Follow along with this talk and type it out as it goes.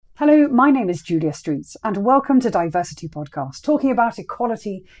Hello, my name is Julia Streets and welcome to Diversity Podcast, talking about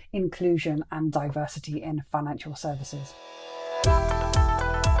equality, inclusion and diversity in financial services.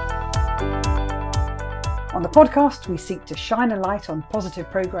 On the podcast, we seek to shine a light on positive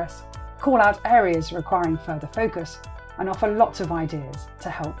progress, call out areas requiring further focus and offer lots of ideas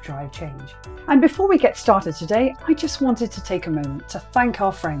to help drive change. And before we get started today, I just wanted to take a moment to thank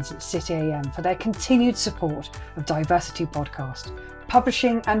our friends at City AM for their continued support of Diversity Podcast,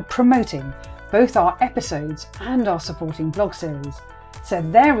 publishing and promoting both our episodes and our supporting blog series, so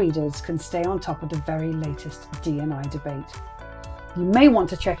their readers can stay on top of the very latest D&I debate. You may want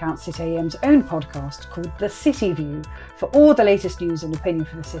to check out City AM's own podcast called The City View for all the latest news and opinion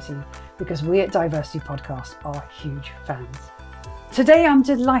for the city, because we at Diversity Podcast are huge fans. Today I'm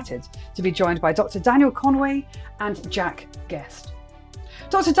delighted to be joined by Dr. Daniel Conway and Jack Guest.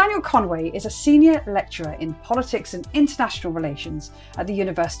 Dr. Daniel Conway is a senior lecturer in politics and international relations at the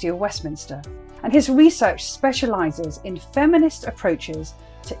University of Westminster, and his research specialises in feminist approaches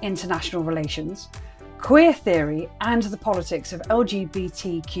to international relations, queer theory and the politics of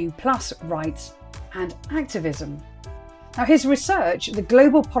LGBTQ+ rights and activism. Now, his research, The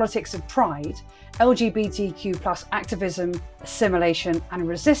Global Politics of Pride, LGBTQ+ Activism, Assimilation and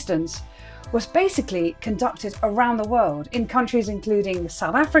Resistance, was basically conducted around the world in countries including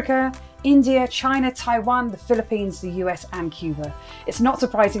South Africa, India, China, Taiwan, the Philippines, the US and Cuba. It's not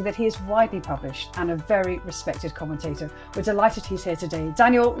surprising that he is widely published and a very respected commentator. We're delighted he's here today.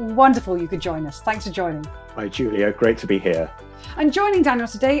 Daniel, wonderful you could join us. Thanks for joining. Hi Julia, great to be here. And joining Daniel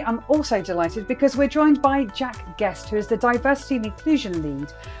today, I'm also delighted because we're joined by Jack Guest, who is the Diversity and Inclusion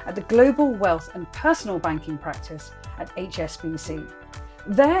Lead at the Global Wealth and Personal Banking Practice at HSBC.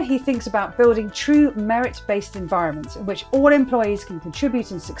 There, he thinks about building true merit-based environments in which all employees can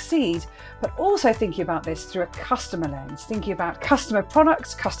contribute and succeed, but also thinking about this through a customer lens, thinking about customer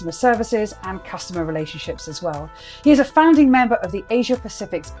products, customer services, and customer relationships as well. He is a founding member of the Asia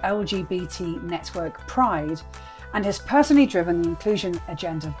Pacific's LGBT network Pride, and has personally driven the inclusion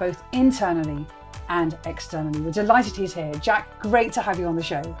agenda both internally and externally. We're delighted he's here. Jack, great to have you on the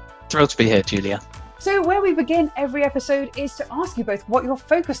show. Thrilled to be here, Julia. So where we begin every episode is to ask you both what you're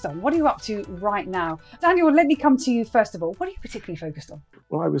focused on. What are you up to right now? Daniel, let me come to you first of all. What are you particularly focused on?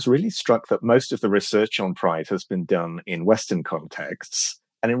 Well, I was really struck that most of the research on Pride has been done in Western contexts.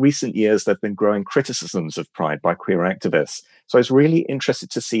 And in recent years, there have been growing criticisms of Pride by queer activists. So I was really interested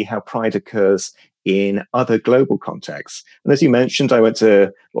to see how Pride occurs in other global contexts. And as you mentioned, I went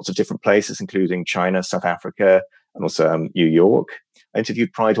to lots of different places, including China, South Africa, and also New York. I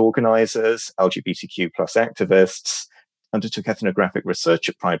interviewed Pride organizers, LGBTQ+ activists, undertook ethnographic research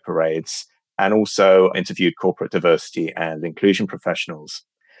at Pride parades, and also interviewed corporate diversity and inclusion professionals.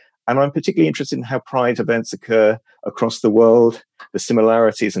 And I'm particularly interested in how Pride events occur across the world, the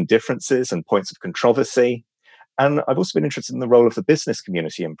similarities and differences and points of controversy. And I've also been interested in the role of the business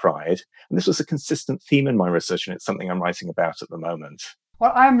community in Pride. And this was a consistent theme in my research, and it's something I'm writing about at the moment.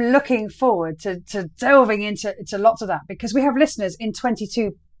 Well, I'm looking forward to delving into lots of that, because we have listeners in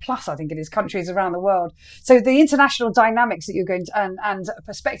 22 plus, I think it is, countries around the world. So the international dynamics that you're going to, and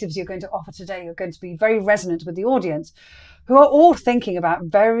perspectives you're going to offer today are going to be very resonant with the audience, who are all thinking about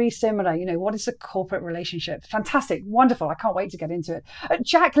very similar, what is a corporate relationship? Fantastic, wonderful. I can't wait to get into it.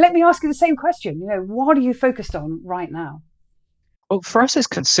 Jack, let me ask you the same question. What are you focused on right now? Well, for us, it's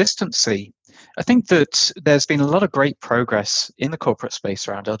consistency. I think that there's been a lot of great progress in the corporate space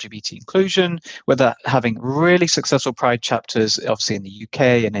around LGBT inclusion, whether having really successful Pride chapters, obviously in the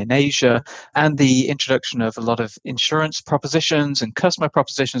UK and in Asia, and the introduction of a lot of insurance propositions and customer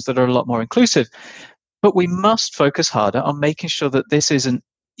propositions that are a lot more inclusive. But we must focus harder on making sure that this is an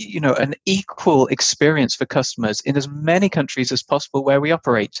equal experience for customers in as many countries as possible where we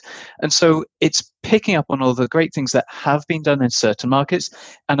operate. And so it's picking up on all the great things that have been done in certain markets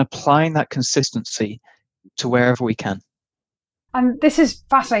and applying that consistency to wherever we can. And this is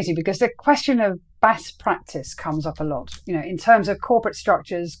fascinating because the question of best practice comes up a lot, in terms of corporate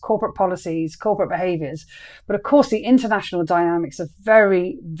structures, corporate policies, corporate behaviours. But of course, the international dynamics are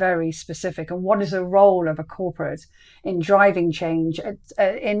very, very specific. And what is the role of a corporate in driving change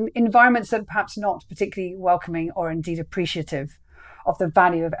in environments that are perhaps not particularly welcoming or indeed appreciative of the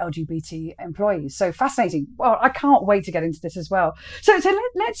value of LGBT employees? So fascinating. Well, I can't wait to get into this as well. So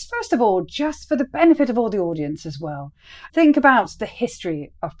let's first of all, just for the benefit of all the audience as well, think about the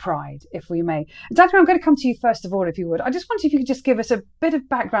history of Pride, if we may. Daniel, I'm going to come to you first of all, if you would. I just wonder if you could just give us a bit of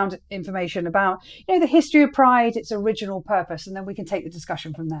background information about, the history of Pride, its original purpose, and then we can take the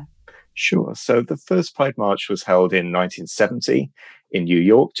discussion from there. Sure. So the first Pride March was held in 1970 in New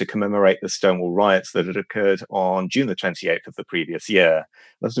York to commemorate the Stonewall riots that had occurred on June the 28th of the previous year.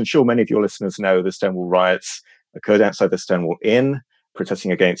 As I'm sure many of your listeners know, the Stonewall riots occurred outside the Stonewall Inn,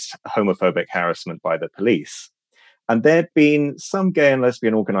 protesting against homophobic harassment by the police. And there'd been some gay and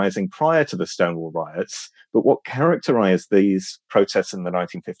lesbian organizing prior to the Stonewall riots, but what characterized these protests in the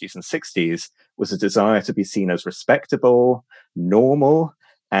 1950s and 60s was a desire to be seen as respectable, normal,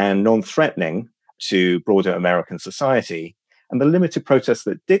 and non-threatening to broader American society. And the limited protests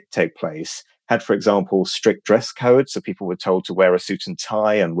that did take place had, for example, strict dress codes, so people were told to wear a suit and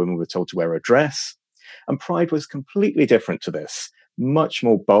tie and women were told to wear a dress. And Pride was completely different to this, much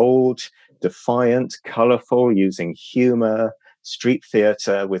more bold, defiant, colorful, using humor, street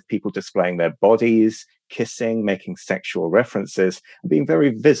theater with people displaying their bodies, kissing, making sexual references, and being very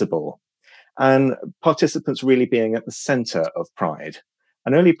visible. And participants really being at the center of Pride.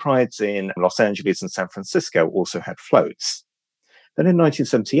 And early Prides in Los Angeles and San Francisco also had floats. Then in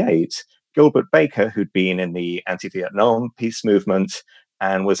 1978, Gilbert Baker, who'd been in the anti-Vietnam peace movement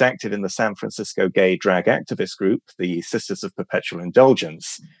and was active in the San Francisco gay drag activist group, the Sisters of Perpetual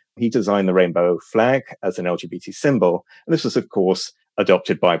Indulgence, he designed the rainbow flag as an LGBT symbol. And this was, of course,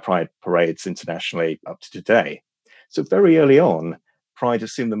 adopted by Pride parades internationally up to today. So very early on, Pride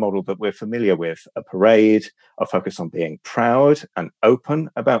assumed the model that we're familiar with, a parade, a focus on being proud and open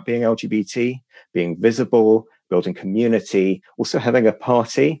about being LGBT, being visible, building community, also having a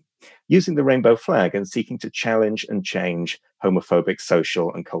party, using the rainbow flag and seeking to challenge and change homophobic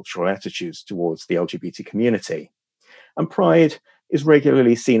social and cultural attitudes towards the LGBT community. And Pride is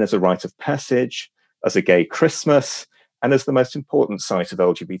regularly seen as a rite of passage, as a gay Christmas, and as the most important site of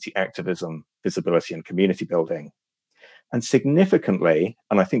LGBT activism, visibility, and community building. And significantly,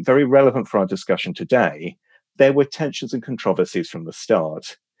 and I think very relevant for our discussion today, there were tensions and controversies from the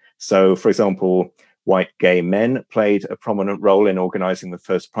start. So, for example, white gay men played a prominent role in organizing the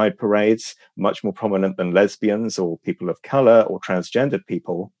first Pride parades, much more prominent than lesbians or people of color or transgendered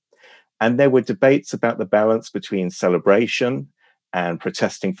people. And there were debates about the balance between celebration and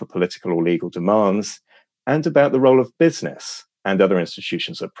protesting for political or legal demands, and about the role of business and other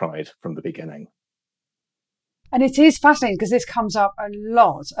institutions at Pride from the beginning. And it is fascinating because this comes up a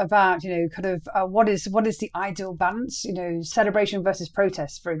lot about, what is the ideal balance, celebration versus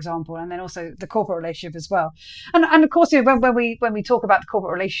protest, for example, and then also the corporate relationship as well. And of course, when we talk about the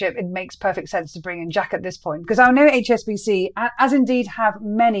corporate relationship, it makes perfect sense to bring in Jack at this point, because I know HSBC, as indeed have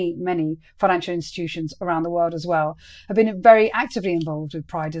many, many financial institutions around the world as well, have been very actively involved with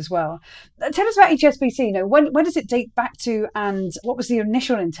Pride as well. Tell us about HSBC. When does it date back to, and what was the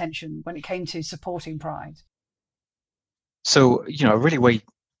initial intention when it came to supporting Pride? So, a really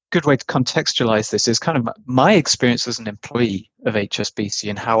good way to contextualize this is kind of my experience as an employee of HSBC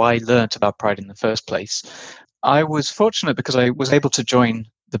and how I learned about Pride in the first place. I was fortunate because I was able to join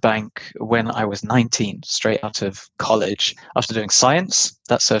the bank when I was 19, straight out of college, after doing science.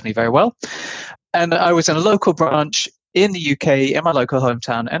 That served me very well. And I was in a local branch in the UK, in my local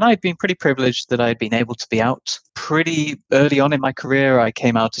hometown, and I'd been pretty privileged that I'd been able to be out pretty early on in my career. I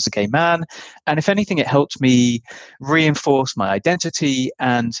came out as a gay man, and if anything, it helped me reinforce my identity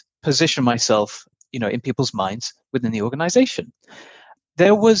and position myself, in people's minds within the organization.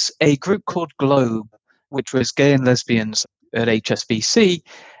 There was a group called Globe, which was gay and lesbians at HSBC,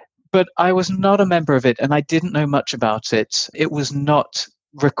 but I was not a member of it, and I didn't know much about it. It was not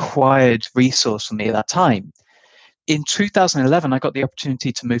required resource for me at that time. In 2011, I got the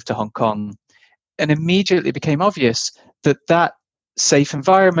opportunity to move to Hong Kong, and immediately it became obvious that safe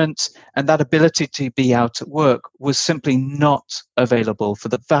environment and that ability to be out at work was simply not available for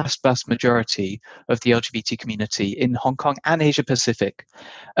the vast, vast majority of the LGBT community in Hong Kong and Asia Pacific.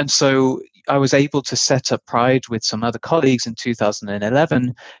 And so I was able to set up Pride with some other colleagues in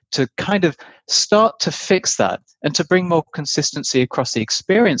 2011 to kind of start to fix that and to bring more consistency across the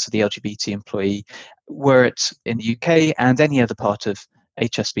experience of the LGBT employee, were it in the UK and any other part of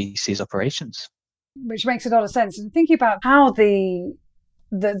HSBC's operations. Which makes a lot of sense. And thinking about how the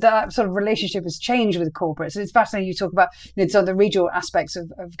sort of relationship has changed with corporates. And it's fascinating you talk about sort of the regional aspects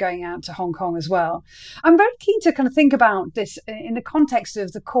of going out to Hong Kong as well. I'm very keen to kind of think about this in the context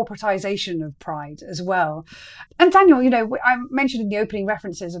of the corporatization of Pride as well. And Daniel, I mentioned in the opening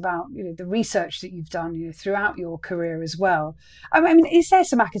references about the research that you've done throughout your career as well. I mean, is there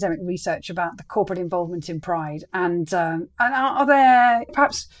some academic research about the corporate involvement in Pride? And are there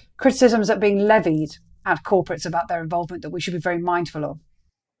perhaps criticisms that are being levied at corporates about their involvement that we should be very mindful of?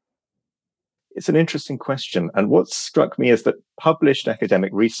 It's an interesting question. And what struck me is that published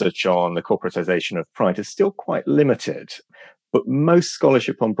academic research on the corporatization of Pride is still quite limited. But most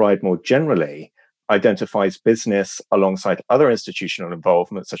scholarship on Pride more generally, identifies business alongside other institutional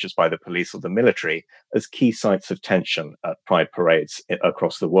involvement, such as by the police or the military, as key sites of tension at pride parades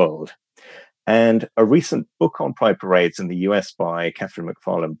across the world. And a recent book on pride parades in the US by Catherine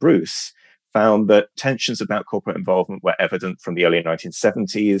McFarlane Bruce found that tensions about corporate involvement were evident from the early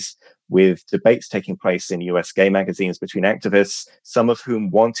 1970s, with debates taking place in US gay magazines between activists, some of whom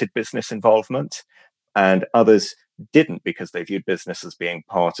wanted business involvement and others didn't because they viewed business as being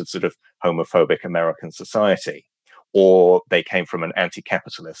part of sort of homophobic American society, or they came from an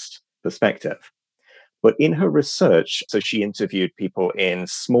anti-capitalist perspective. But in her research, so she interviewed people in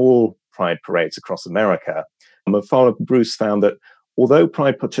small pride parades across America, McFarlane Bruce found that although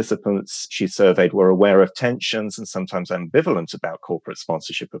pride participants she surveyed were aware of tensions and sometimes ambivalent about corporate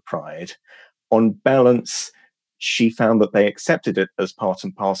sponsorship of pride, on balance, she found that they accepted it as part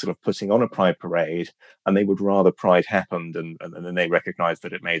and parcel of putting on a pride parade, and they would rather pride happened, and then they recognized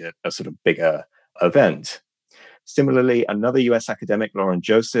that it made it a sort of bigger event. Similarly, another US academic, Lauren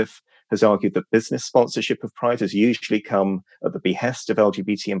Joseph, has argued that business sponsorship of pride has usually come at the behest of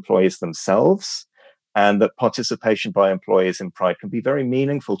LGBT employees themselves, and that participation by employees in pride can be very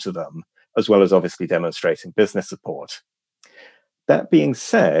meaningful to them, as well as obviously demonstrating business support. That being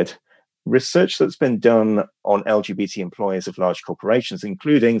said, research that's been done on LGBT employees of large corporations,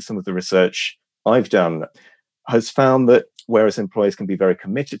 including some of the research I've done, has found that whereas employees can be very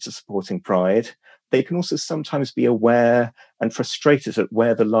committed to supporting pride, they can also sometimes be aware and frustrated at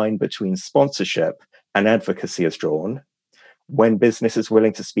where the line between sponsorship and advocacy is drawn, when business is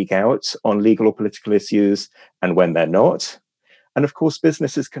willing to speak out on legal or political issues and when they're not. And of course,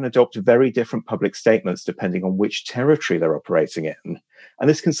 businesses can adopt very different public statements depending on which territory they're operating in. And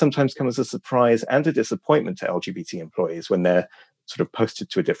this can sometimes come as a surprise and a disappointment to LGBT employees when they're sort of posted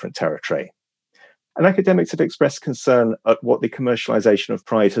to a different territory. And academics have expressed concern at what the commercialization of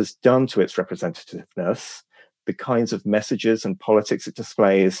pride has done to its representativeness, the kinds of messages and politics it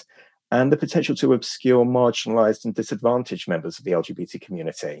displays, and the potential to obscure marginalized and disadvantaged members of the LGBT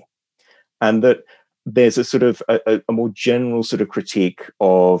community. And that there's a sort of a more general sort of critique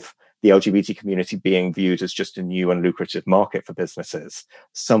of the LGBT community being viewed as just a new and lucrative market for businesses.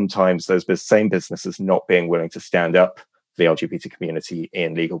 Sometimes those same businesses not being willing to stand up for the LGBT community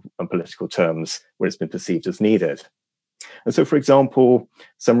in legal and political terms where it's been perceived as needed. And so, for example,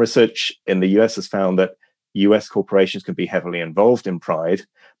 some research in the US has found that US corporations can be heavily involved in pride,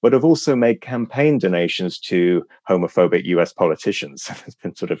 but have also made campaign donations to homophobic US politicians. There's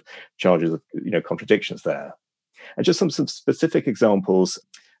been sort of charges of contradictions there. And just some specific examples,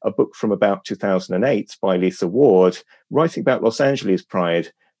 a book from about 2008 by Lisa Ward, writing about Los Angeles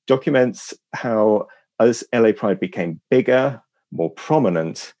Pride, documents how as LA Pride became bigger, more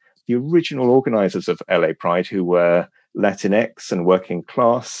prominent, the original organizers of LA Pride, who were Latinx and working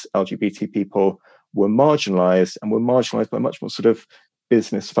class LGBT people, were marginalized by much more sort of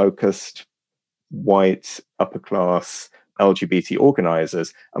business-focused, white, upper-class LGBT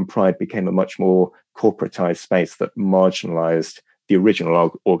organizers, and Pride became a much more corporatized space that marginalized the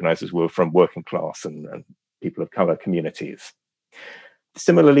original organizers who were from working class and people of color communities.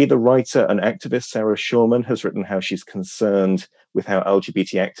 Similarly, the writer and activist Sarah Schulman has written how she's concerned with how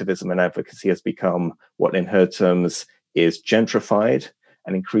LGBT activism and advocacy has become what, in her terms, is gentrified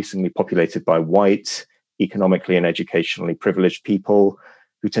and increasingly populated by white, economically and educationally privileged people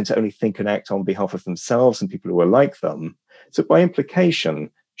who tend to only think and act on behalf of themselves and people who are like them. So by implication,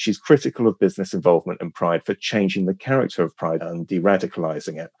 she's critical of business involvement in Pride for changing the character of Pride and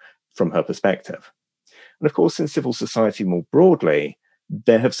de-radicalizing it from her perspective. And of course, in civil society more broadly,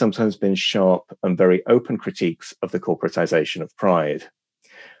 there have sometimes been sharp and very open critiques of the corporatization of Pride.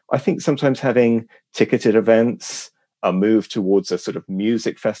 I think sometimes having ticketed events, a move towards a sort of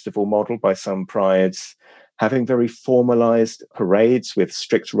music festival model by some prides, having very formalized parades with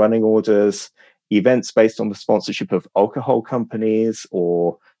strict running orders, events based on the sponsorship of alcohol companies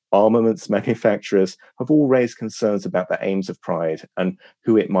or armaments manufacturers have all raised concerns about the aims of Pride and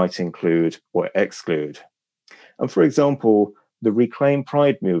who it might include or exclude. And for example, the Reclaim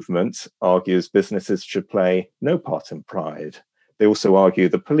Pride movement argues businesses should play no part in Pride. They also argue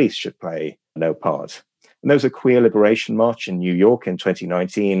the police should play no part. And there was a queer liberation march in New York in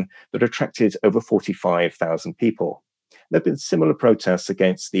 2019 that attracted over 45,000 people. There have been similar protests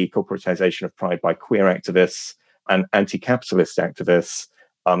against the corporatization of Pride by queer activists and anti-capitalist activists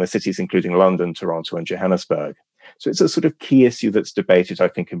in cities including London, Toronto, and Johannesburg. So it's a sort of key issue that's debated, I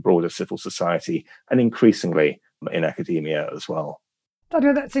think, in broader civil society and increasingly in academia as well.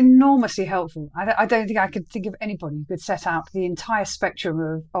 That's enormously helpful. I don't think I could think of anybody who could set out the entire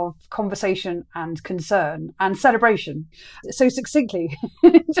spectrum of conversation and concern and celebration so succinctly,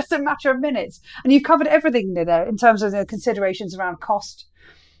 just a matter of minutes. And you've covered everything there in terms of the considerations around cost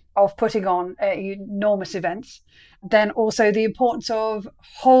of putting on enormous events, then also the importance of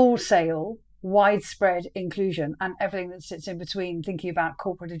wholesale widespread inclusion and everything that sits in between, thinking about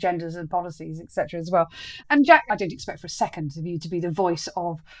corporate agendas and policies, etc. as well. And Jack, I don't expect for a second of you to be the voice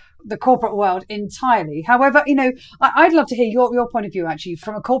of the corporate world entirely. However, I'd love to hear your point of view actually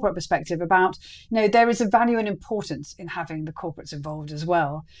from a corporate perspective about, there is a value and importance in having the corporates involved as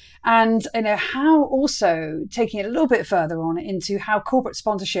well. And, how also taking it a little bit further on into how corporate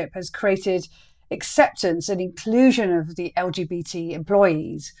sponsorship has created acceptance and inclusion of the LGBT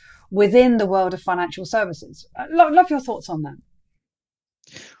employees within the world of financial services. Love your thoughts on that.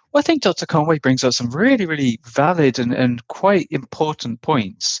 Well, I think Dr. Conway brings up some really, really valid and quite important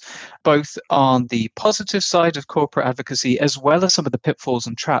points, both on the positive side of corporate advocacy, as well as some of the pitfalls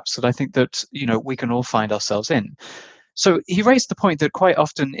and traps that I think that, we can all find ourselves in. So he raised the point that quite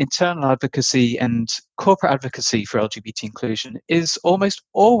often internal advocacy and corporate advocacy for LGBT inclusion is almost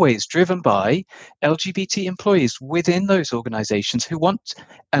always driven by LGBT employees within those organizations who want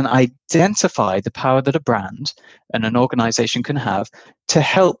and identify the power that a brand and an organization can have to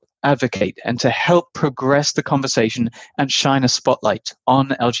help advocate and to help progress the conversation and shine a spotlight on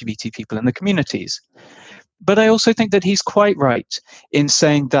LGBT people in the communities. But I also think that he's quite right in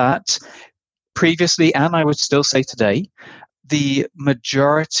saying that previously, and I would still say today, the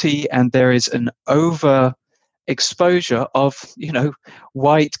majority, and there is an over exposure of,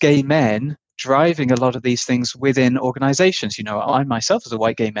 white gay men driving a lot of these things within organizations. I myself as a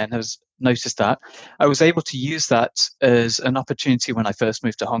white gay man has noticed that. I was able to use that as an opportunity when I first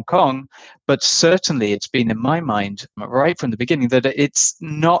moved to Hong Kong, but certainly it's been in my mind right from the beginning that it's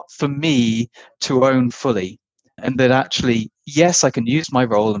not for me to own fully. And that actually, yes, I can use my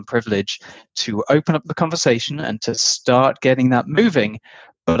role and privilege to open up the conversation and to start getting that moving,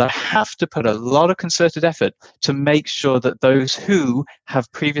 but I have to put a lot of concerted effort to make sure that those who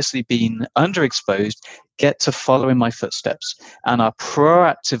have previously been underexposed get to follow in my footsteps and are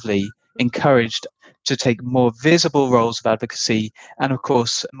proactively encouraged to take more visible roles of advocacy and, of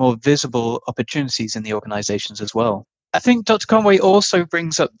course, more visible opportunities in the organizations as well. I think Dr. Conway also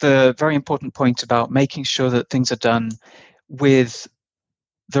brings up the very important point about making sure that things are done with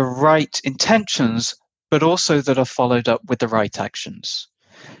the right intentions, but also that are followed up with the right actions.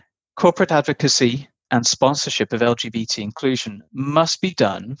 Corporate advocacy and sponsorship of LGBT inclusion must be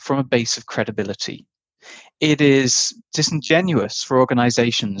done from a base of credibility. It is disingenuous for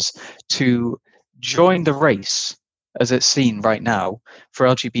organizations to join the race, as it's seen right now, for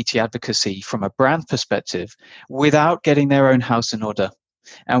LGBT advocacy from a brand perspective without getting their own house in order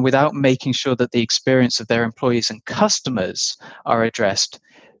and without making sure that the experience of their employees and customers are addressed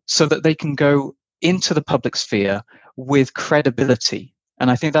so that they can go into the public sphere with credibility.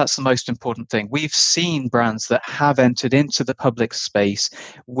 And I think that's the most important thing. We've seen brands that have entered into the public space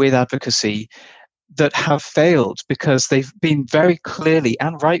with advocacy that have failed because they've been very clearly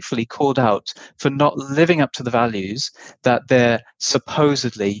and rightfully called out for not living up to the values that they're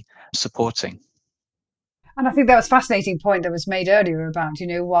supposedly supporting. And I think that was a fascinating point that was made earlier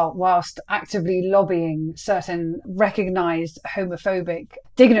about, whilst actively lobbying certain recognised homophobic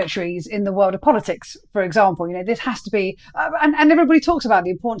dignitaries in the world of politics, for example, this has to be, and everybody talks about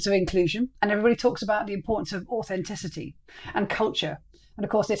the importance of inclusion and everybody talks about the importance of authenticity and culture. And of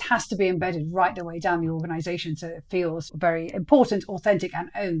course, it has to be embedded right the way down the organisation so it feels very important, authentic and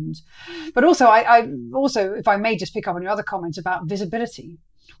owned. But also, I also, if I may just pick up on your other comments about visibility,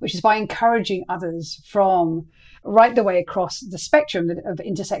 which is by encouraging others from right the way across the spectrum of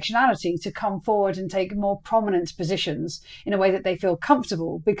intersectionality to come forward and take more prominent positions in a way that they feel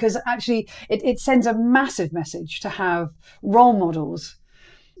comfortable, because actually it sends a massive message to have role models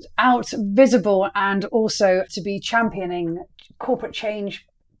out visible and also to be championing corporate change,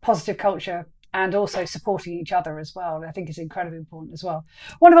 positive culture, and also supporting each other as well. I think is incredibly important as well.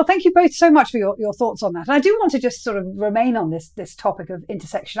 Wonderful. Thank you both so much for your thoughts on that. And I do want to just sort of remain on this topic of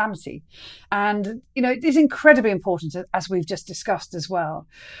intersectionality. And, it is incredibly important, as we've just discussed as well.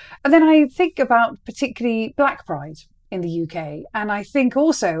 And then I think about particularly Black Pride in the UK. And I think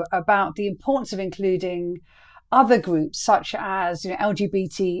also about the importance of including other groups such as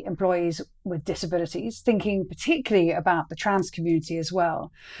LGBT employees with disabilities, thinking particularly about the trans community as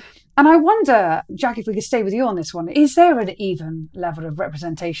well. And I wonder, Jack, if we could stay with you on this one, is there an even level of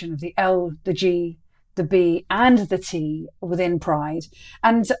representation of the L, the G, the B and the T within Pride?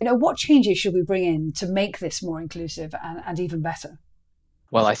 And what changes should we bring in to make this more inclusive and even better?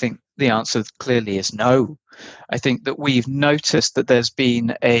 Well, I think the answer clearly is no. I think that we've noticed that there's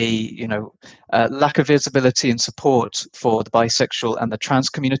been a lack of visibility and support for the bisexual and the trans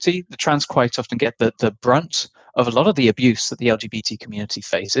community. The trans quite often get the brunt of a lot of the abuse that the LGBT community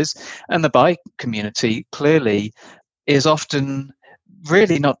faces, and the bi community clearly is often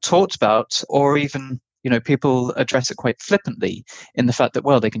really not talked about, or even people address it quite flippantly in the fact that,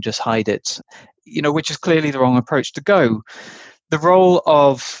 well, they can just hide it, which is clearly the wrong approach to go. The role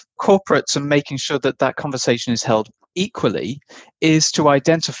of corporates and making sure that that conversation is held equally is to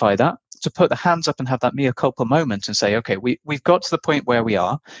identify that, to put the hands up and have that mea culpa moment and say, okay, we've got to the point where we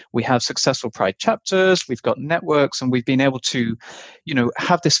are. We have successful Pride chapters, we've got networks, and we've been able to,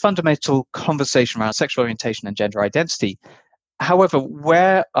 have this fundamental conversation around sexual orientation and gender identity. However,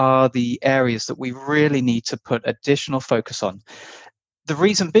 where are the areas that we really need to put additional focus on? The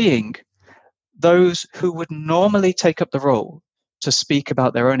reason being, those who would normally take up the role to speak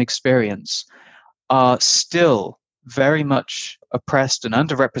about their own experience are still very much oppressed and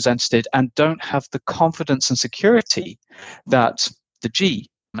underrepresented, and don't have the confidence and security that the G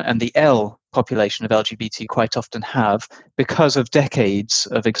and the L population of LGBT quite often have because of decades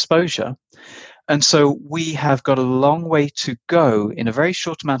of exposure. And so we have got a long way to go in a very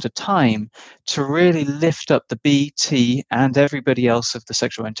short amount of time to really lift up the B, T, and everybody else of the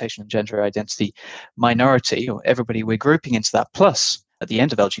sexual orientation and gender identity minority, or everybody we're grouping into that plus at the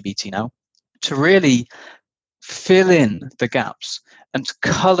end of LGBT now, to really fill in the gaps and to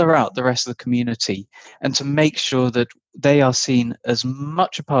colour out the rest of the community, and to make sure that they are seen as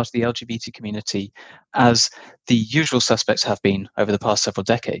much a part of the LGBT community as the usual suspects have been over the past several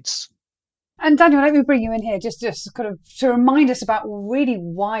decades. And Daniel, let me bring you in here just kind of to remind us about really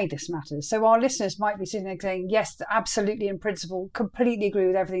why this matters. So our listeners might be sitting there saying, yes, absolutely, in principle, completely agree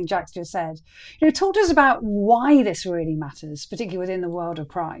with everything Jack's just said. Talk to us about why this really matters, particularly within the world of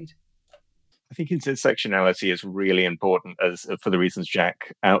Pride. I think intersectionality is really important for the reasons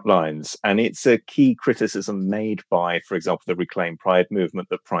Jack outlines. And it's a key criticism made by, for example, the Reclaim Pride movement,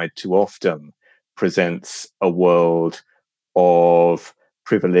 that Pride too often presents a world of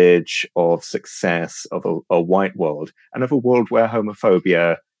privilege, of success, of a white world, and of a world where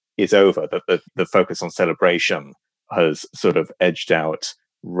homophobia is over, that the focus on celebration has sort of edged out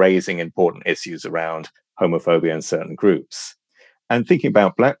raising important issues around homophobia in certain groups. And thinking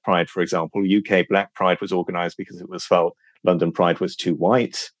about Black Pride, for example, UK Black Pride was organised because it was felt London Pride was too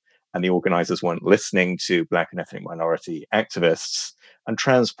white, and the organisers weren't listening to Black and ethnic minority activists. And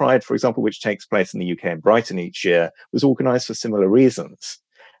Trans Pride, for example, which takes place in the UK and Brighton each year, was organised for similar reasons.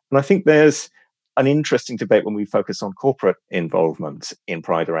 And I think there's an interesting debate when we focus on corporate involvement in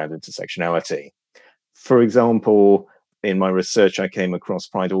Pride around intersectionality. For example, in my research, I came across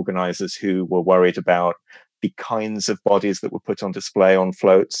Pride organisers who were worried about the kinds of bodies that were put on display on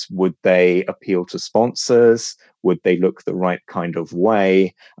floats. Would they appeal to sponsors? Would they look the right kind of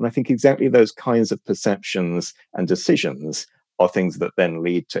way? And I think exactly those kinds of perceptions and decisions are things that then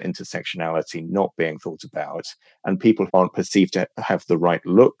lead to intersectionality not being thought about, and people aren't perceived to have the right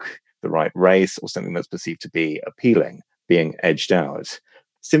look, the right race, or something that's perceived to be appealing, being edged out.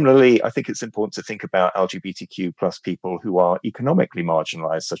 Similarly, I think it's important to think about LGBTQ plus people who are economically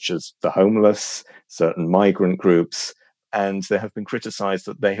marginalized, such as the homeless, certain migrant groups, and they have been criticized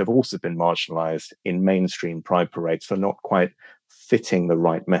that they have also been marginalized in mainstream Pride parades for not quite fitting the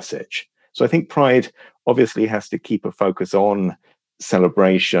right message. So I think Pride obviously has to keep a focus on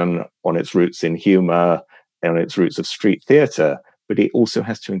celebration, on its roots in humor, and its roots of street theater, but it also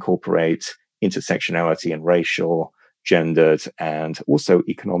has to incorporate intersectionality and racial, gendered, and also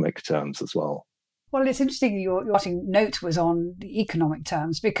economic terms as well. Well, it's interesting your starting note was on the economic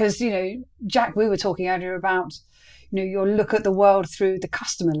terms because, Jack, we were talking earlier about, your look at the world through the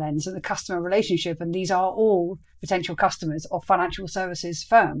customer lens and the customer relationship. And these are all potential customers of financial services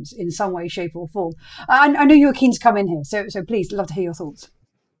firms in some way, shape or form. I know you were keen to come in here, so please, love to hear your thoughts.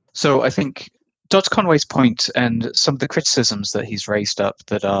 So I think Dr. Conway's point and some of the criticisms that he's raised up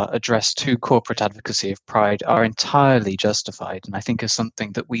that are addressed to corporate advocacy of Pride are entirely justified, and I think is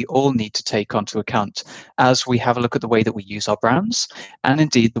something that we all need to take onto account as we have a look at the way that we use our brands and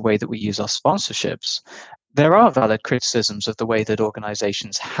indeed the way that we use our sponsorships. There are valid criticisms of the way that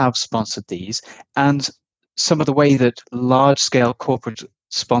organizations have sponsored these and some of the way that large-scale corporate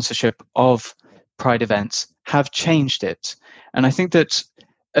sponsorship of Pride events have changed it. And I think that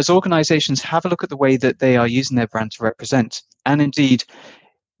as organizations have a look at the way that they are using their brand to represent, and indeed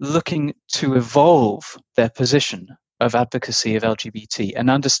looking to evolve their position of advocacy of LGBT and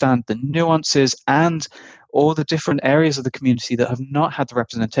understand the nuances and or the different areas of the community that have not had the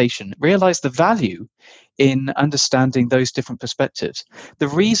representation, realize the value in understanding those different perspectives. The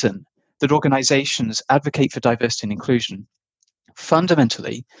reason that organizations advocate for diversity and inclusion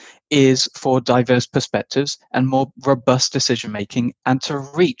fundamentally is for diverse perspectives and more robust decision making, and to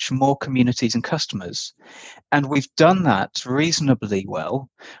reach more communities and customers. And we've done that reasonably well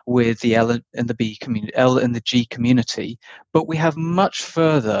with the L and the B community, L and the G community, but we have much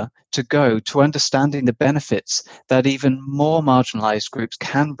further to go to understanding the benefits that even more marginalized groups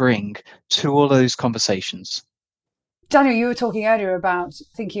can bring to all those conversations. Daniel, you were talking earlier about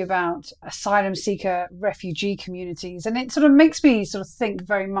thinking about asylum seeker refugee communities, and it sort of makes me sort of think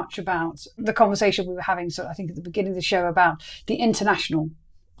very much about the conversation we were having, so I think at the beginning of the show, about the international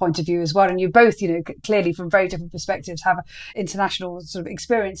point of view as well. And you both, clearly from very different perspectives, have international sort of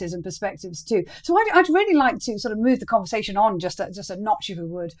experiences and perspectives too. So I'd really like to sort of move the conversation on just a notch, if we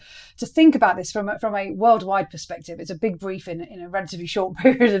would, to think about this from a worldwide perspective. It's a big brief in a relatively short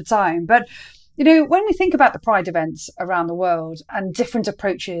period of time, but when we think about the Pride events around the world and different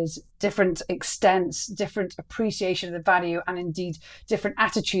approaches, different extents, different appreciation of the value, and indeed different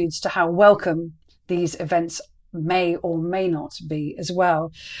attitudes to how welcome these events may or may not be as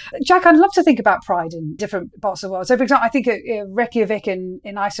well. Jack, I'd love to think about Pride in different parts of the world. So, for example, I think Reykjavik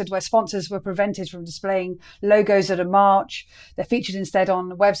in Iceland, where sponsors were prevented from displaying logos at a march, they're featured instead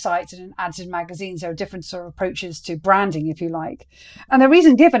on websites and in ads in magazines. There are different sort of approaches to branding, if you like. And the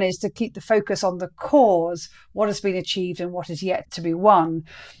reason given is to keep the focus on the cause, what has been achieved and what is yet to be won.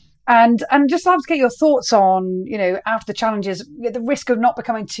 And just love to get your thoughts on, out of the challenges, the risk of not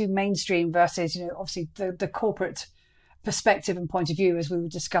becoming too mainstream versus, obviously the corporate perspective and point of view, as we were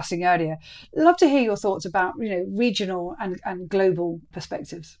discussing earlier. Love to hear your thoughts about, regional and global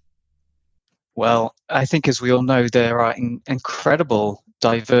perspectives. Well, I think, as we all know, there are incredible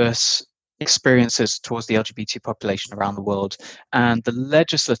diverse experiences towards the LGBT population around the world, and the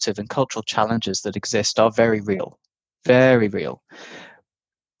legislative and cultural challenges that exist are very real, very real.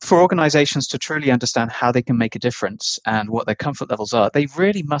 For organizations to truly understand how they can make a difference and what their comfort levels are, they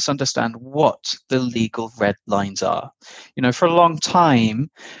really must understand what the legal red lines are. For a long time,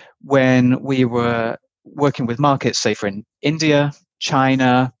 when we were working with markets, say for in India,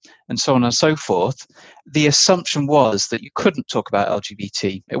 China, and so on and so forth, the assumption was that you couldn't talk about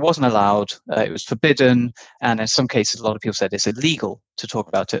LGBT. It wasn't allowed, it was forbidden, and in some cases, a lot of people said it's illegal to talk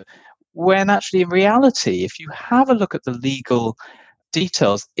about it. When actually, in reality, if you have a look at the legal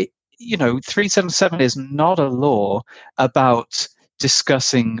details, 377 is not a law about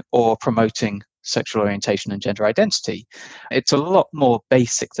discussing or promoting sexual orientation and gender identity. It's a lot more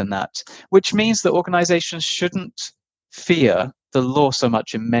basic than that, which means that organizations shouldn't fear the law so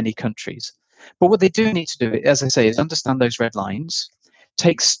much in many countries. But what they do need to do, as I say, is understand those red lines,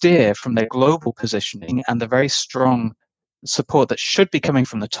 take steer from their global positioning and the very strong support that should be coming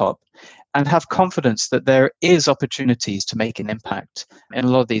from the top, and have confidence that there is opportunities to make an impact in a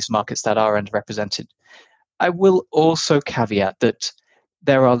lot of these markets that are underrepresented. I will also caveat that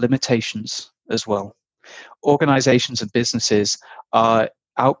there are limitations as well. Organizations and businesses are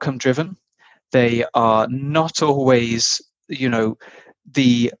outcome driven. They are not always,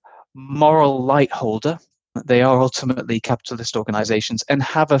 the moral light holder. They are ultimately capitalist organizations and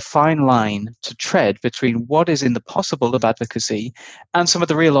have a fine line to tread between what is in the possible of advocacy and some of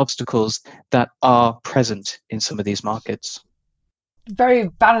the real obstacles that are present in some of these markets. Very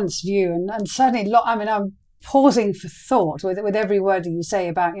balanced view, and certainly, I'm pausing for thought with every word that you say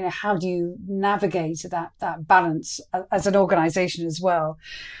about, how do you navigate that balance as an organization as well.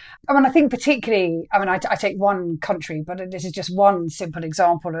 I think particularly, I take one country, but this is just one simple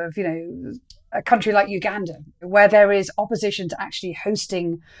example of, a country like Uganda, where there is opposition to actually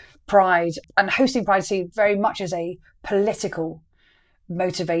hosting Pride, and hosting Pride seen very much as a political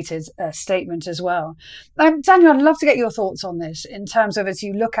motivated statement as well. Daniel, I'd love to get your thoughts on this in terms of, as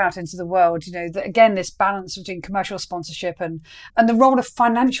you look out into the world, that again, this balance between commercial sponsorship and the role of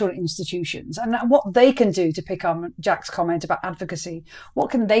financial institutions and what they can do, to pick on Jack's comment about advocacy. What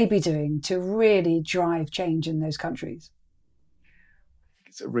can they be doing to really drive change in those countries?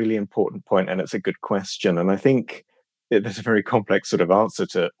 It's a really important point, and it's a good question. And I think there's a very complex sort of answer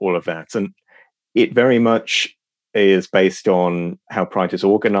to all of that. And it very much is based on how Pride is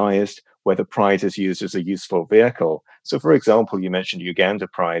organized, whether Pride is used as a useful vehicle. So, for example, you mentioned Uganda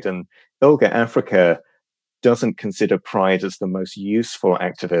Pride, and ILGA Africa doesn't consider Pride as the most useful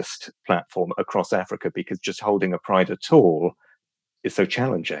activist platform across Africa, because just holding a Pride at all is so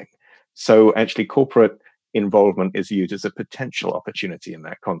challenging. So actually, corporate involvement is viewed as a potential opportunity in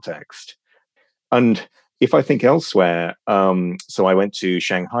that context. And if I think elsewhere, so I went to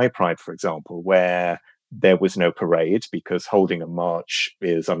Shanghai Pride, for example, where there was no parade because holding a march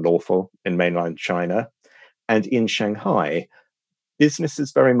is unlawful in mainland China. And in Shanghai,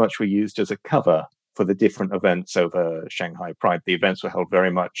 businesses very much were used as a cover for the different events over Shanghai Pride. The events were held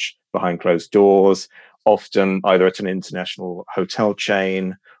very much behind closed doors, often either at an international hotel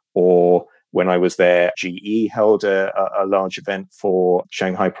chain, or when I was there, GE held a large event for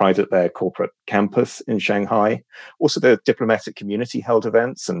Shanghai Pride at their corporate campus in Shanghai. Also, the diplomatic community held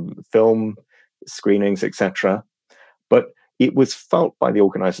events and film screenings, etc. But it was felt by the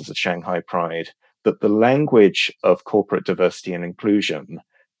organizers of Shanghai Pride that the language of corporate diversity and inclusion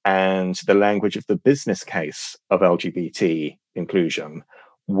and the language of the business case of LGBT inclusion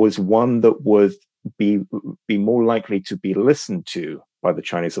was one that would be more likely to be listened to by the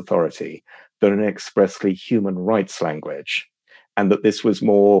Chinese authority than an expressly human rights language. And that this was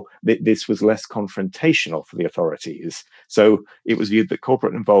less confrontational for the authorities. So it was viewed that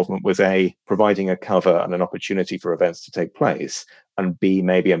corporate involvement was A, providing a cover and an opportunity for events to take place, and B,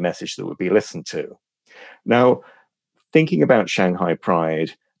 maybe a message that would be listened to. Now, thinking about Shanghai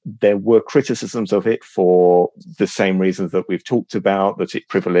Pride, there were criticisms of it for the same reasons that we've talked about, that it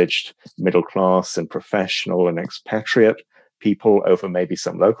privileged middle class and professional and expatriate people over maybe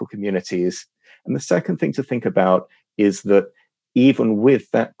some local communities. And the second thing to think about is that even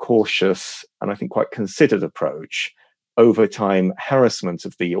with that cautious and I think quite considered approach, over time, harassment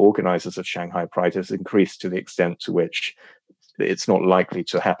of the organizers of Shanghai Pride has increased to the extent to which it's not likely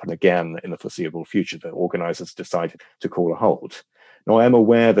to happen again in the foreseeable future. The organizers decided to call a halt. Now, I am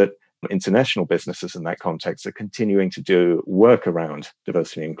aware that international businesses in that context are continuing to do work around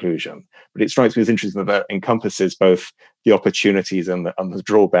diversity and inclusion, but it strikes me as interesting that encompasses both the opportunities and the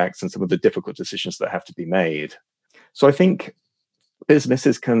drawbacks and some of the difficult decisions that have to be made. So I think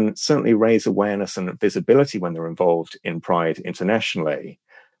businesses can certainly raise awareness and visibility when they're involved in Pride internationally,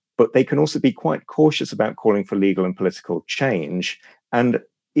 but they can also be quite cautious about calling for legal and political change. And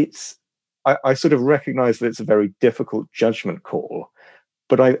I sort of recognize that it's a very difficult judgment call,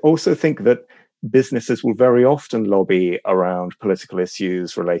 but I also think that businesses will very often lobby around political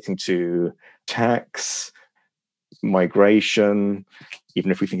issues relating to tax, migration,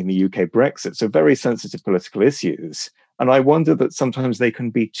 even if we think in the UK, Brexit, so very sensitive political issues. And I wonder that sometimes they can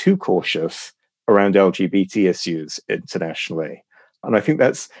be too cautious around LGBT issues internationally. And I think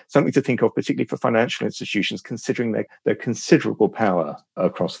that's something to think of, particularly for financial institutions, considering their considerable power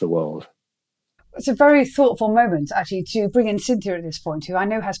across the world. It's a very thoughtful moment, actually, to bring in Cynthia at this point, who I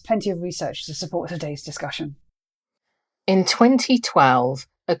know has plenty of research to support today's discussion. In 2012,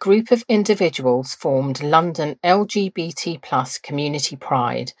 a group of individuals formed London LGBT+ Community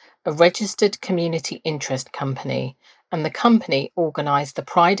Pride, a registered community interest company, and the company organised the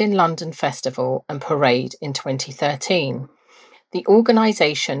Pride in London Festival and Parade in 2013. The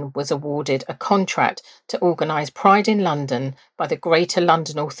organisation was awarded a contract to organise Pride in London by the Greater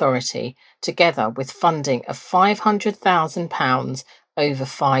London Authority, together with funding of £500,000 over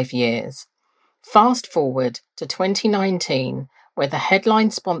 5 years. Fast forward to 2019, where the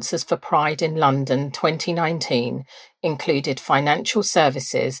headline sponsors for Pride in London 2019 included financial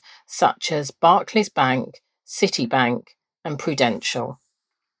services such as Barclays Bank, Citibank and Prudential.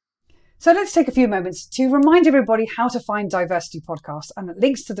 So let's take a few moments to remind everybody how to find Diversity Podcast, and that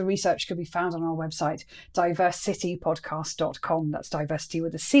links to the research can be found on our website, diversitypodcast.com. That's diversity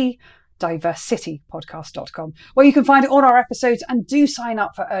with a C, diversitypodcast.com, where you can find all our episodes and do sign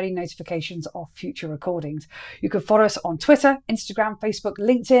up for early notifications of future recordings. You can follow us on Twitter, Instagram, Facebook,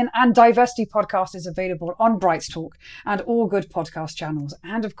 LinkedIn, and Diversity Podcast is available on Brights Talk and all good podcast channels.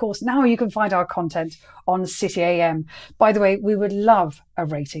 And of course, now you can find our content on City AM. By the way, we would love a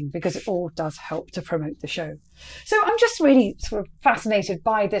rating because it all does help to promote the show. So I'm just really sort of fascinated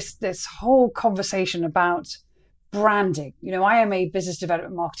by this whole conversation about branding. You know, I am a business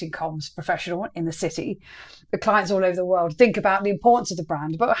development marketing comms professional in the city. The clients all over the world think about the importance of the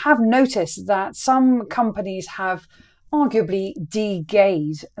brand, but have noticed that some companies have arguably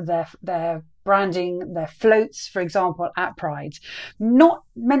de-gayed their branding, their floats, for example, at Pride, not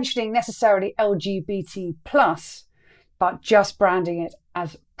mentioning necessarily LGBT+, but just branding it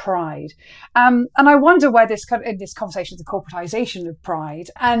as Pride. And I wonder where this conversation, the corporatization of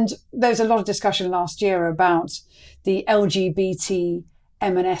Pride, and there's a lot of discussion last year about the LGBT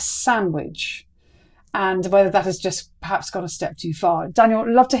M&S sandwich, and whether that has just perhaps gone a step too far. Daniel, I'd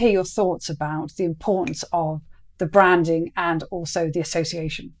love to hear your thoughts about the importance of the branding and also the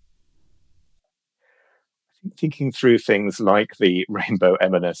association. Thinking through things like the rainbow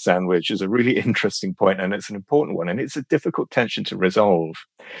M&S sandwich is a really interesting point, and it's an important one, and it's a difficult tension to resolve.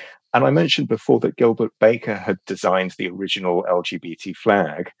 And I mentioned before that Gilbert Baker had designed the original LGBT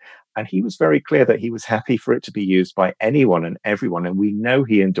flag, And he was very clear that he was happy for it to be used by anyone and everyone. And we know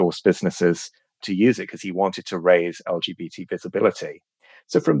he endorsed businesses to use it because he wanted to raise LGBT visibility.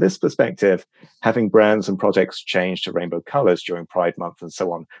 So from this perspective, having brands and projects change to rainbow colors during Pride Month and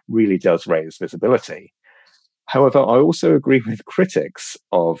so on really does raise visibility. However, I also agree with critics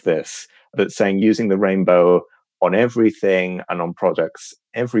of this, that saying using the rainbow on everything and on products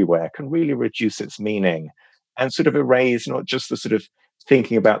everywhere can really reduce its meaning and sort of erase not just the sort of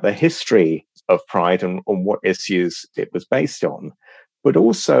thinking about the history of Pride and on what issues it was based on, but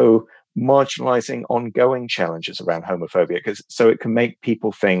also marginalizing ongoing challenges around homophobia, so it can make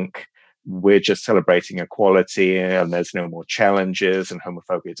people think we're just celebrating equality and there's no more challenges and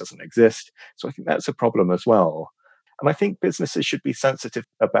homophobia doesn't exist. So I think that's a problem as well. And I think businesses should be sensitive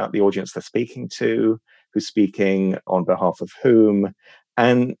about the audience they're speaking to, who's speaking on behalf of whom,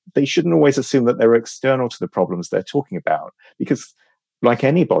 and they shouldn't always assume that they're external to the problems they're talking about, because like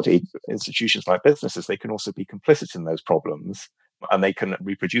anybody, institutions like businesses, they can also be complicit in those problems and they can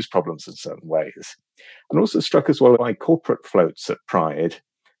reproduce problems in certain ways. I'm also struck as well by corporate floats at Pride.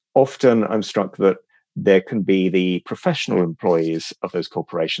 Often I'm struck that there can be the professional employees of those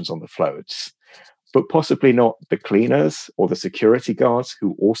corporations on the floats, but possibly not the cleaners or the security guards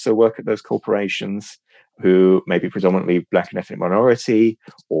who also work at those corporations, who may be predominantly Black and ethnic minority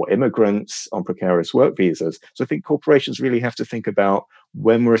or immigrants on precarious work visas. So I think corporations really have to think about,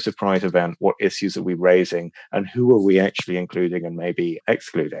 when we're at a Pride event, what issues are we raising and who are we actually including and maybe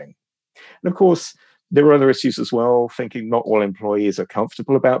excluding? And of course, there are other issues as well, thinking not all employees are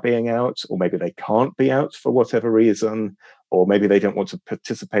comfortable about being out, or maybe they can't be out for whatever reason, or maybe they don't want to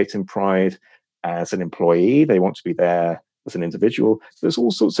participate in Pride as an employee, they want to be there as an individual. There's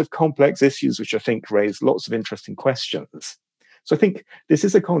all sorts of complex issues which I think raise lots of interesting questions. So I think this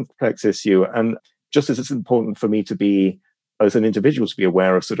is a complex issue, and just as it's important for me to be, as an individual, to be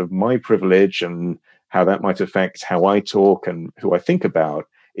aware of sort of my privilege and how that might affect how I talk and who I think about,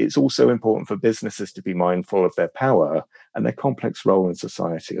 it's also important for businesses to be mindful of their power and their complex role in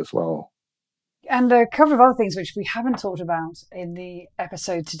society as well. And a couple of other things which we haven't talked about in the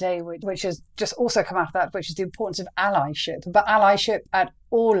episode today, which has just also come out of that, which is the importance of allyship, but allyship at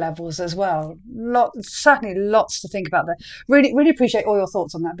all levels as well. Certainly lots to think about there. Really, really appreciate all your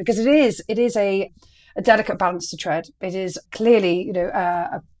thoughts on that, because it is a delicate balance to tread. It is clearly,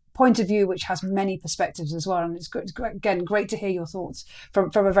 a point of view which has many perspectives as well, and it's great to hear your thoughts from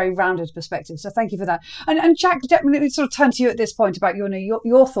a very rounded perspective. So thank you for that. And Jack, definitely sort of turn to you at this point about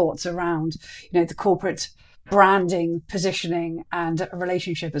your thoughts around the corporate branding, positioning, and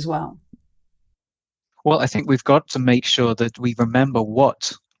relationship as well. Well, I think we've got to make sure that we remember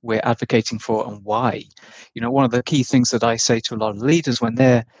what we're advocating for and why. One of the key things that I say to a lot of leaders when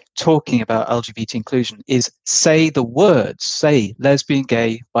they're talking about LGBT inclusion is say the words, say lesbian,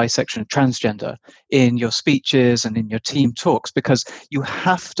 gay, bisexual, and transgender in your speeches and in your team talks, because you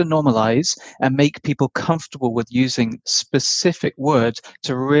have to normalize and make people comfortable with using specific words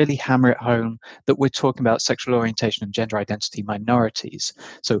to really hammer it home that we're talking about sexual orientation and gender identity minorities.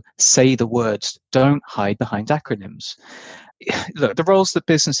 So say the words, don't hide behind acronyms. Look, the roles that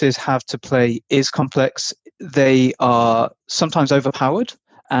businesses have to play is complex. They are sometimes overpowered.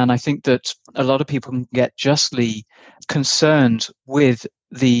 And I think that a lot of people can get justly concerned with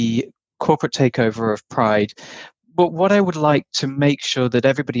the corporate takeover of Pride. But what I would like to make sure that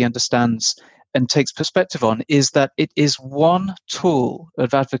everybody understands and takes perspective on is that it is one tool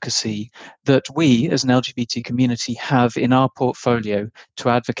of advocacy that we as an LGBT community have in our portfolio to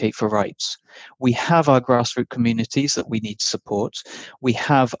advocate for rights. We have our grassroots communities that we need to support. We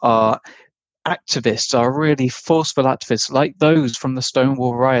have our activists, are really forceful activists like those from the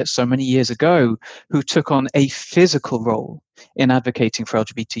Stonewall riots so many years ago, who took on a physical role in advocating for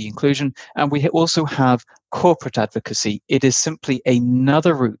LGBT inclusion. And we also have corporate advocacy. It is simply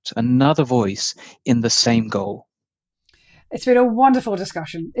another route, another voice in the same goal. It's been a wonderful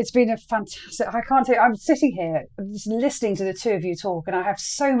discussion. It's been a fantastic, I'm sitting here just listening to the two of you talk, and I have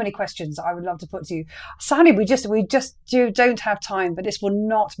so many questions I would love to put to you. Sadly, we just don't have time, but this will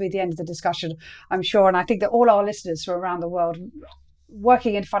not be the end of the discussion, I'm sure. And I think that all our listeners from around the world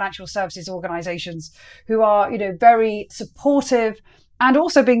working in financial services organizations who are, very supportive and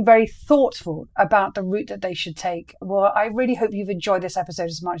also being very thoughtful about the route that they should take. Well, I really hope you've enjoyed this episode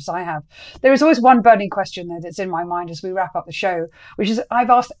as much as I have. There is always one burning question, though, that's in my mind as we wrap up the show, which is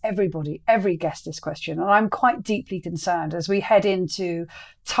I've asked every guest this question, and I'm quite deeply concerned as we head into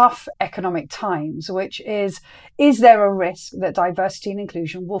tough economic times, which is there a risk that diversity and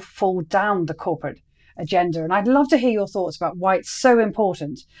inclusion will fall down the corporate agenda? And I'd love to hear your thoughts about why it's so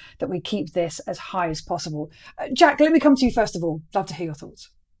important that we keep this as high as possible. Jack, let me come to you first of all. Love to hear your thoughts.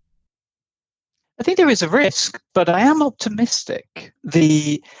 I think there is a risk, but I am optimistic.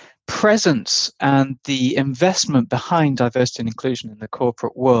 The presence and the investment behind diversity and inclusion in the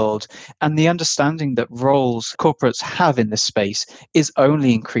corporate world and the understanding that roles corporates have in this space is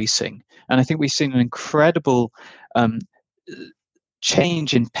only increasing. And I think we've seen an incredible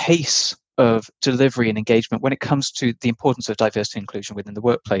change in pace of delivery and engagement when it comes to the importance of diversity and inclusion within the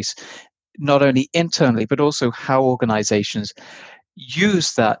workplace, not only internally, but also how organizations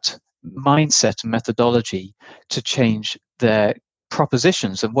use that mindset and methodology to change their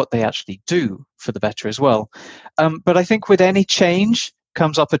propositions and what they actually do for the better as well. But I think with any change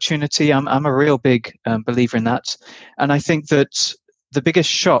comes opportunity. I'm a real big believer in that. And I think that the biggest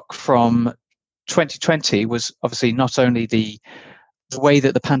shock from 2020 was obviously not only the way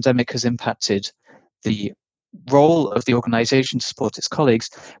that the pandemic has impacted the role of the organization to support its colleagues,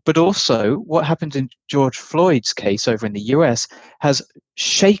 but also what happened in George Floyd's case over in the US has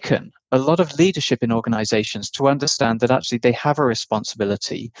shaken a lot of leadership in organizations to understand that actually they have a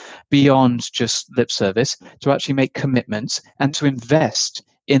responsibility beyond just lip service to actually make commitments and to invest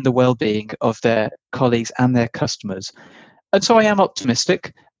in the well-being of their colleagues and their customers. And so I am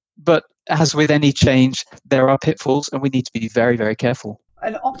optimistic, but as with any change, there are pitfalls and we need to be very, very careful.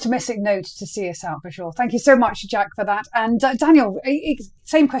 An optimistic note to see us out for sure. Thank you so much, Jack, for that. And Daniel,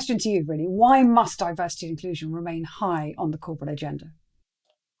 same question to you, really. Why must diversity and inclusion remain high on the corporate agenda?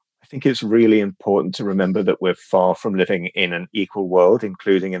 I think it's really important to remember that we're far from living in an equal world,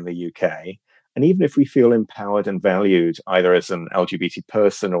 including in the UK. And even if we feel empowered and valued, either as an LGBT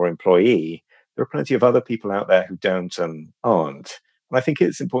person or employee, there are plenty of other people out there who don't and aren't. And I think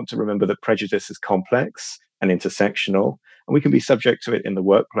it's important to remember that prejudice is complex and intersectional, and we can be subject to it in the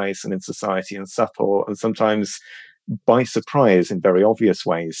workplace and in society in subtle and sometimes by surprise in very obvious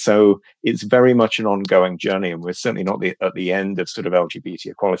ways. So it's very much an ongoing journey, and we're certainly not at the end of sort of LGBT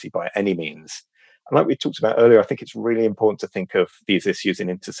equality by any means. And like we talked about earlier, I think it's really important to think of these issues in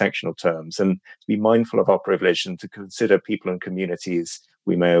intersectional terms and to be mindful of our privilege and to consider people and communities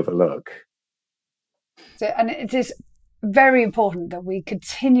we may overlook. And it is very important that we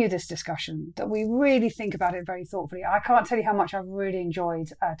continue this discussion, that we really think about it very thoughtfully. I can't tell you how much I've really enjoyed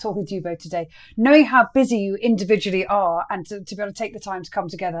talking to you both today, knowing how busy you individually are and to be able to take the time to come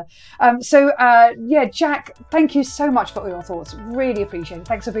together. Jack, thank you so much for all your thoughts. Really appreciate it.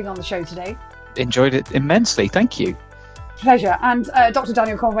 Thanks for being on the show today. Enjoyed it immensely. Thank you. Pleasure. And Dr.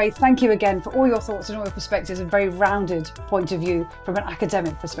 Daniel Conway, thank you again for all your thoughts and all your perspectives, a very rounded point of view from an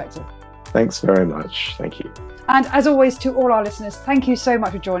academic perspective. Thanks very much. Thank you. And as always, to all our listeners, thank you so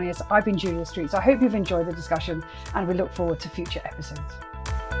much for joining us. I've been Julia Streets. I hope you've enjoyed the discussion and we look forward to future episodes.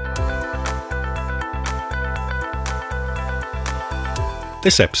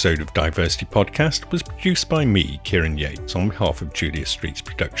 This episode of Diversity Podcast was produced by me, Kieran Yates, on behalf of Julia Streets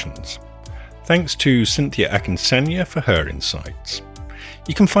Productions. Thanks to Cynthia Akinsanya for her insights.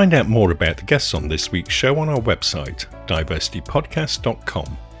 You can find out more about the guests on this week's show on our website,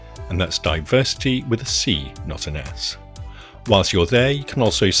 diversitypodcast.com. And that's diversity with a C, not an S. Whilst you're there, you can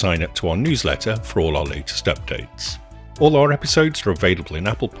also sign up to our newsletter for all our latest updates. All our episodes are available in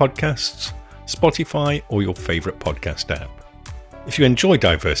Apple Podcasts, Spotify, or your favourite podcast app. If you enjoy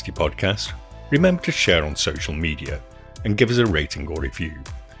Diversity Podcast, remember to share on social media and give us a rating or review.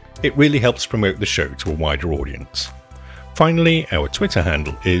 It really helps promote the show to a wider audience. Finally, our Twitter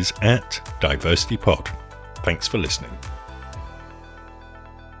handle is @DiversityPod. Thanks for listening.